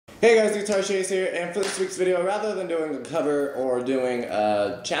Hey guys, GuitaristChase here, and for this week's video, rather than doing a cover or doing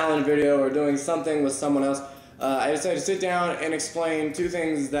a challenge video or doing something with someone else, I decided to sit down and explain two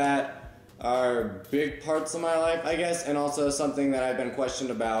things that are big parts of my life, I guess, and also something that I've been questioned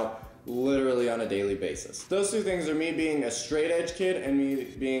about literally on a daily basis. Those two things are me being a straight edge kid and me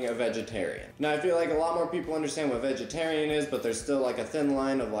being a vegetarian. Now I feel like a lot more people understand what vegetarian is, but there's still like a thin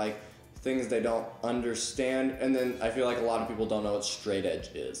line of like things they don't understand, and then I feel like a lot of people don't know what straight edge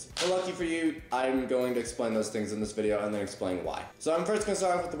is. Well, lucky for you, I'm going to explain those things in this video and then explain why. So I'm first going to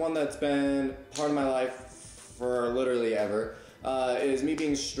start off with the one that's been part of my life for literally ever, is me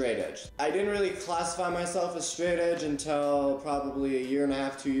being straight edge. I didn't really classify myself as straight edge until probably a year and a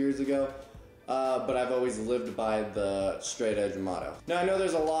half, 2 years ago. But I've always lived by the straight edge motto. Now I know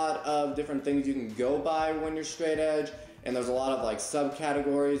there's a lot of different things you can go by when you're straight edge, and there's a lot of like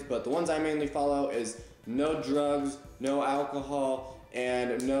subcategories, but the ones I mainly follow is no drugs, no alcohol,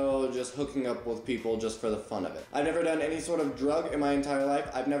 and no just hooking up with people just for the fun of it. I've never done any sort of drug in my entire life.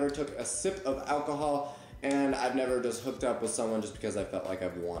 I've never took a sip of alcohol, and I've never just hooked up with someone just because I felt like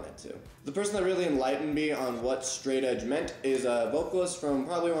I've wanted to. The person that really enlightened me on what straight edge meant is a vocalist from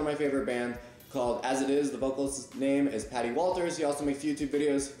probably one of my favorite bands called As It Is. The vocalist's name is Patty Walters. He also makes YouTube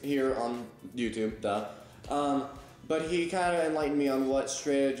videos here on YouTube, duh. But he kind of enlightened me on what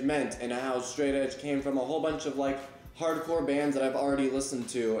straight edge meant and how straight edge came from a whole bunch of like hardcore bands that I've already listened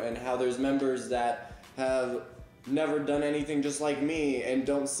to, and how there's members that have never done anything just like me and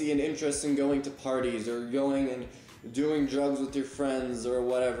don't see an interest in going to parties or going and doing drugs with your friends or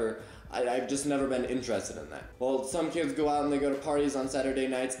whatever. I've just never been interested in that. Well, some kids go out and they go to parties on Saturday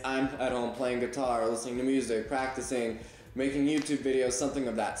nights. I'm at home playing guitar, listening to music, practicing, making YouTube videos, something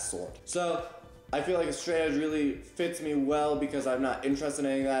of that sort. So I feel like a straight edge really fits me well because I'm not interested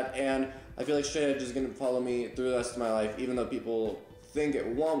in any of that, and I feel like straight edge is going to follow me through the rest of my life, even though people think it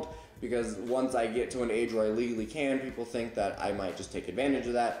won't, because once I get to an age where I legally can, people think that I might just take advantage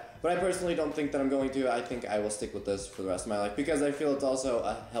of that. But I personally don't think that I'm going to. I think I will stick with this for the rest of my life because I feel it's also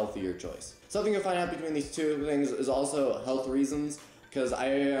a healthier choice. Something you'll find out between these two things is also health reasons, because I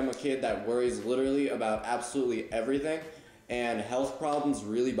am a kid that worries literally about absolutely everything, and health problems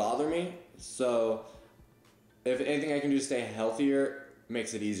really bother me. So if anything I can do to stay healthier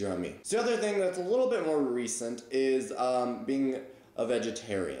makes it easier on me. So the other thing that's a little bit more recent is being a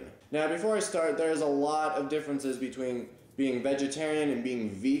vegetarian. Now before I start, there's a lot of differences between being vegetarian and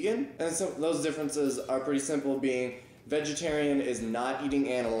being vegan, and so those differences are pretty simple. Being vegetarian is not eating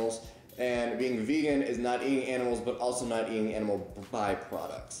animals, and being vegan is not eating animals but also not eating animal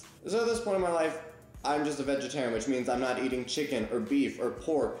byproducts. So at this point in my life, I'm just a vegetarian, which means I'm not eating chicken or beef or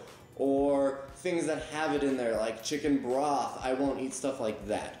pork or things that have it in there, like chicken broth. I won't eat stuff like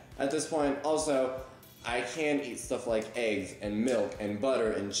that. At this point, also, I can eat stuff like eggs and milk and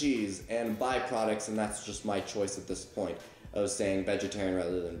butter and cheese and byproducts, and that's just my choice at this point of saying vegetarian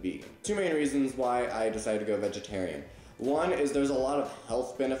rather than vegan. Two main reasons why I decided to go vegetarian. One is there's a lot of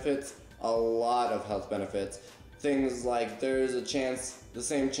health benefits, Things like there's a chance, the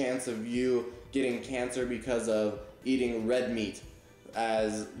same chance of you getting cancer because of eating red meat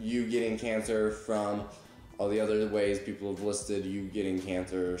as you getting cancer from all the other ways people have listed you getting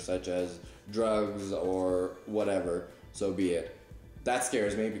cancer, such as drugs or whatever, so be it. That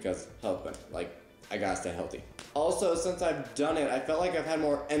scares me because health benefit, like, I gotta stay healthy. Also, since I've done it, I felt like I've had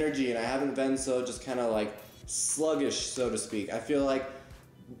more energy and I haven't been so just kind of like sluggish, so to speak. I feel like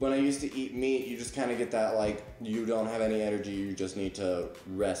when I used to eat meat, you just kind of get that like, you don't have any energy, you just need to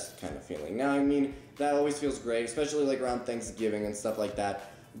rest kind of feeling. Now, I mean, that always feels great, especially like around Thanksgiving and stuff like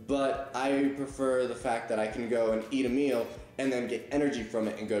that, but I prefer the fact that I can go and eat a meal and then get energy from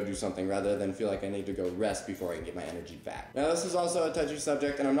it and go do something rather than feel like I need to go rest before I can get my energy back. Now, this is also a touchy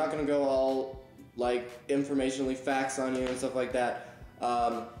subject, and I'm not going to go all like informationally facts on you and stuff like that,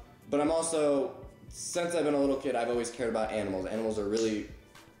 but I'm also, since I've been a little kid, I've always cared about animals. Animals are really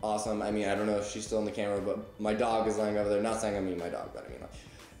awesome. I mean, I don't know if she's still in the camera, but my dog is lying over there. Not saying I mean my dog, but I mean,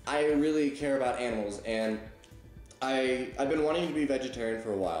 I really care about animals, and I've been wanting to be vegetarian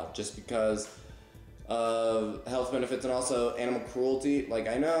for a while just because of health benefits and also animal cruelty. Like,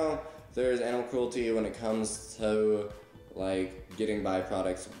 I know there's animal cruelty when it comes to like getting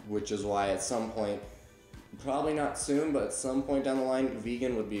byproducts, which is why at some point, probably not soon, but at some point down the line,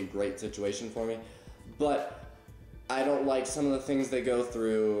 vegan would be a great situation for me. But I don't like some of the things they go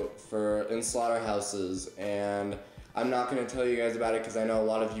through in slaughterhouses, and I'm not going to tell you guys about it because I know a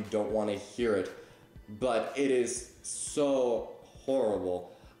lot of you don't want to hear it, but it is so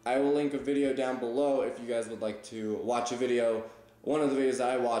horrible. I will link a video down below if you guys would like to watch a video. One of the videos that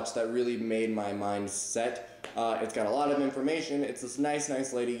I watched that really made my mind set It's got a lot of information. It's this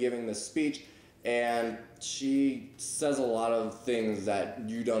nice lady giving this speech, and she says a lot of things that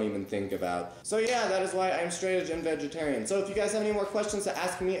you don't even think about. So yeah, that is why I'm straight edge and vegetarian. So if you guys have any more questions to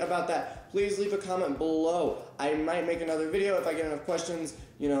ask me about that, please leave a comment below. I might make another video if I get enough questions,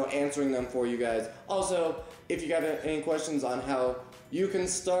 you know, answering them for you guys. Also, if you have any questions on how you can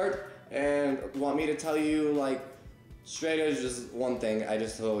start and want me to tell you, like, straight edge is one thing, I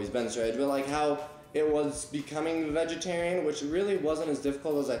just have always been straight edge, but like how it was becoming vegetarian, which really wasn't as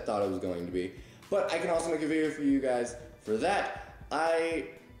difficult as I thought it was going to be. But I can also make a video for you guys for that. I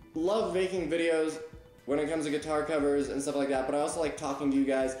love making videos when it comes to guitar covers and stuff like that, but I also like talking to you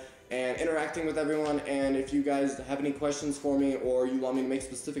guys and interacting with everyone, and if you guys have any questions for me or you want me to make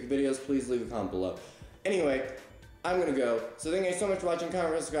specific videos, please leave a comment below. Anyway, I'm gonna go. So thank you so much for watching,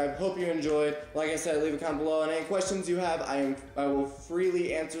 comment, subscribe. Hope you enjoyed. Like I said, leave a comment below, and any questions you have, I will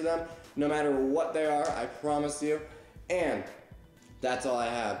freely answer them, no matter what they are, I promise you. And that's all I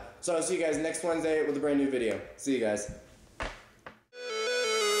have. So I'll see you guys next Wednesday with a brand new video. See you guys.